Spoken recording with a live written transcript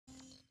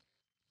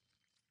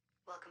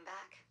Welcome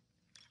back.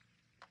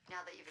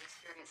 Now that you've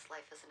experienced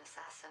life as an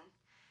assassin,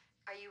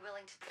 are you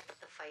willing to pick up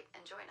the fight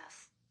and join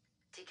us?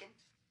 Deacon,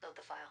 load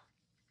the file.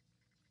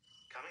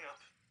 Coming up.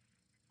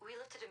 We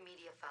lifted a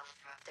media file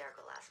from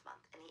Abstergo last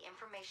month, and the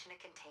information it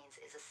contains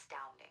is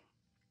astounding.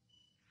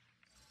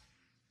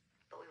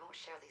 But we won't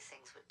share these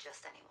things with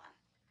just anyone.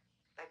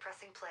 By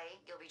pressing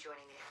play, you'll be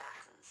joining the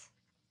assassins.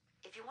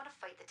 If you want to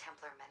fight the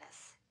Templar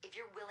menace, if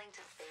you're willing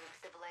to save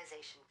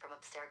civilization from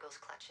Abstergo's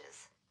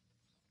clutches,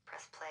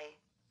 press play,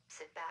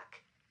 sit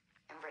back,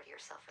 and ready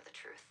yourself for the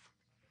truth.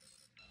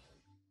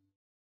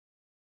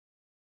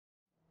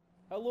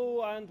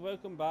 Hello and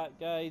welcome back,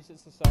 guys.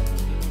 It's the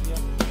Cyborg here.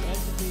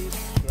 And today's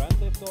Grand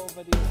Theft Auto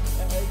video,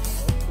 it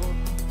is also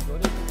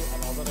going to be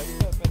another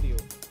outfit video.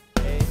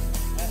 It is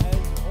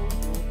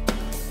also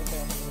the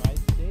person I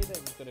said it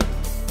was going to be.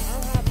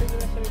 I'm happy with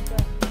this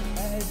outfit.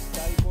 It is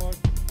Cyborg.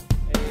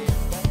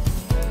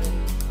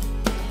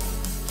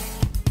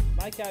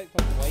 My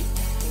character's white,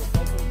 so it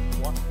doesn't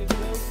work as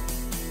well,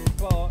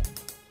 but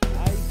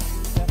I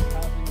see this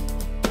having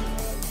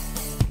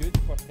good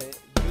potential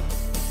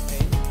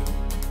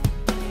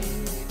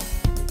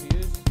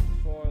reviews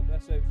for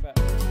this outfit.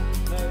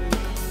 Now,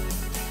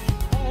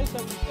 that is a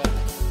wee bit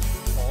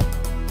hot,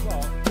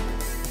 but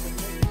there's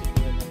no need to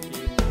do in this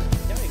game.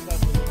 Can't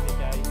exactly let the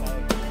guy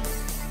have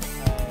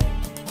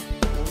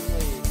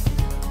only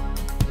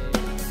the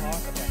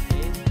part of a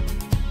head.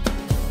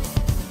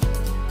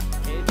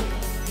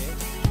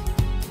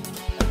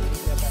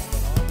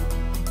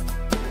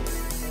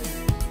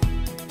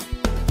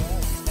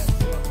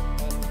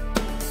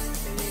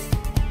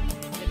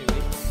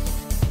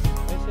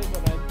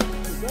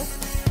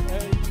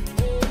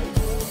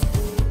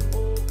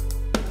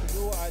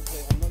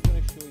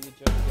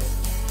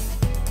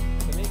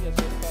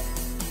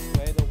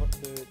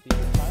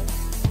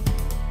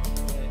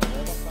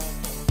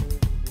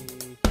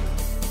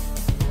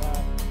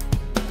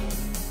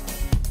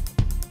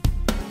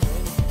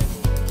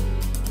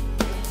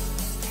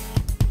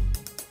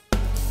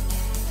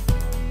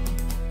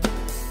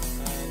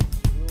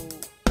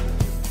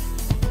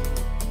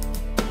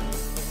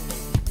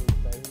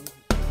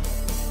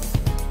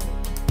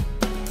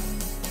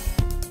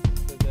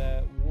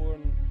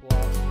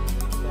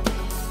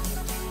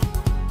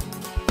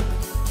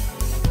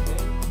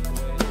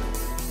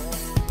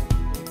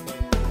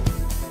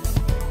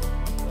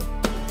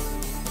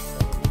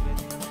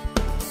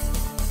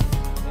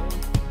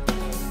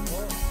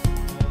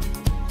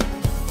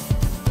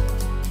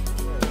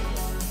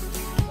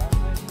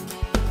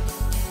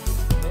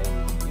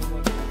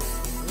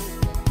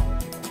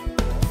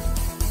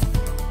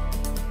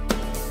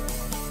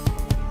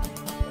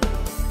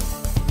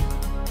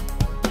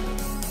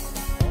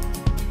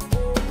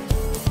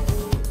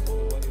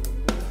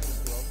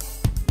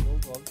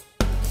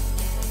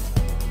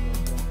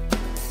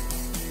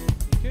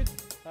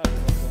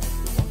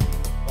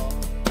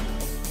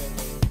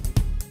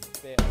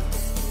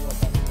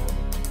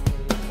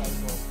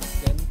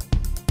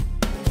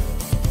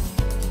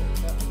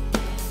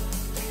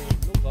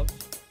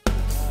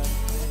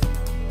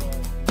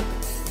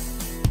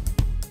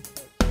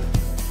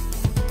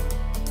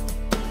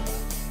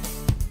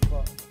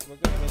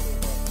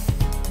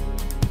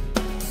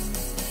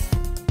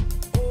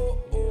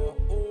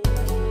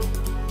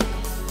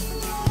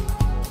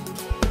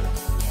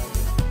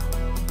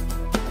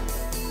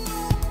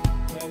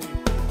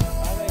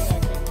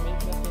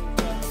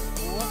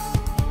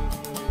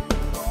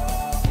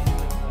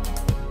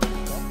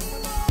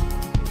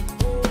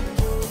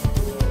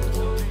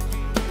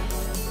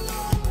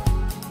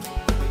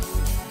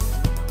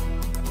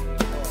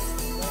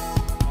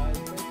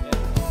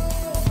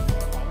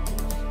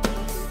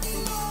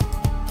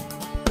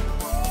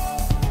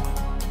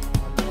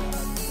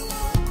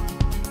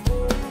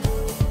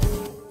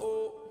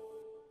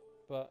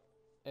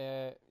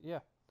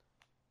 Yeah,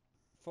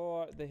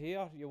 for the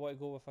hair you want to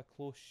go with a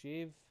close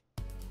shave.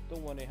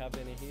 Don't want to have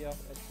any hair.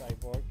 It's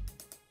Cyborg.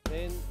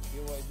 Then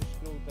you want to just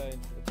scroll down to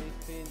the base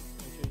paint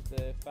and choose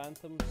the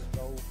Phantom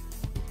Skull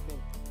base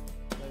paint.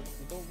 Now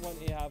you don't want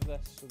to have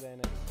this so then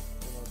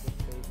it's just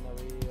fading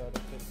away, or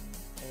if it's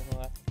anything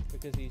like that,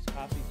 because his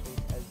half his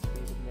face is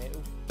made of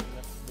metal and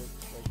this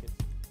looks like it's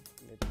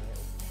made of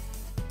metal.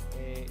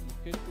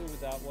 You could go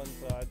with that one,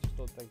 but I just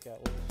don't think it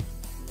looks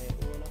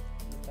metal enough,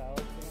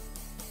 metallic enough.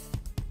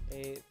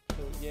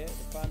 So yeah, the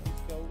Phantom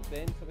Skull.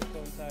 Then for the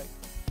contact,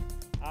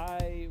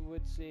 I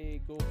would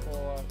say go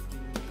for the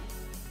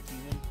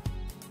Demon.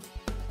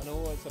 I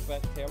know it's a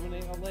bit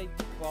Terminator-like,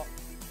 but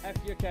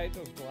if your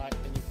character's black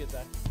and you get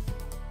this,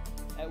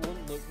 it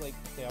won't look like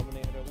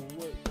Terminator. It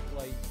will look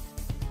like,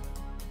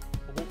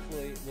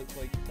 hopefully, look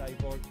like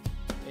Cyborg.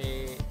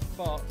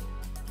 But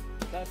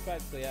that's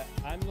practically it.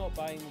 I'm not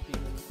buying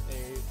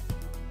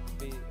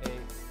Demon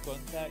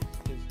contacts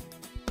because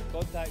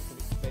contacts are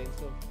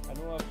expensive. I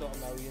know I've got a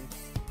million,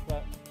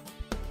 but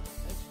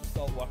it's just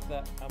not worth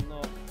it. I'm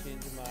not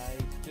changing my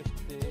eyes just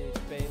to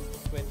spend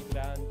 20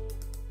 grand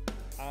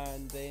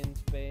and then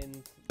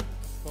spend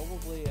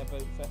probably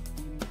about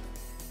 15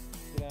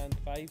 grand,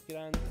 5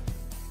 grand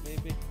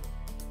maybe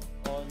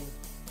on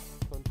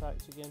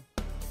tracks again.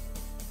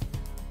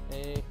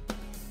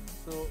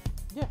 So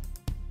yeah,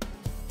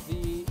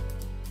 the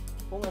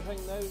only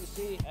thing now to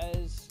say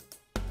is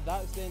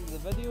that's the end of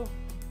the video.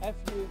 If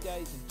you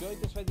guys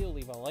enjoyed this video,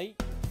 leave a like.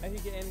 If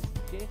you get any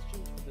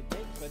suggestions for the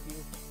next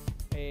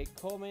video,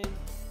 comment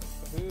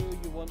who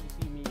you want to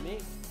see me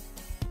make.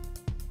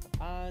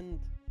 And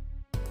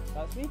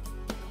that's me.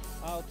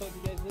 I'll talk to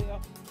you guys later,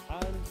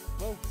 and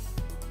well,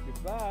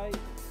 goodbye.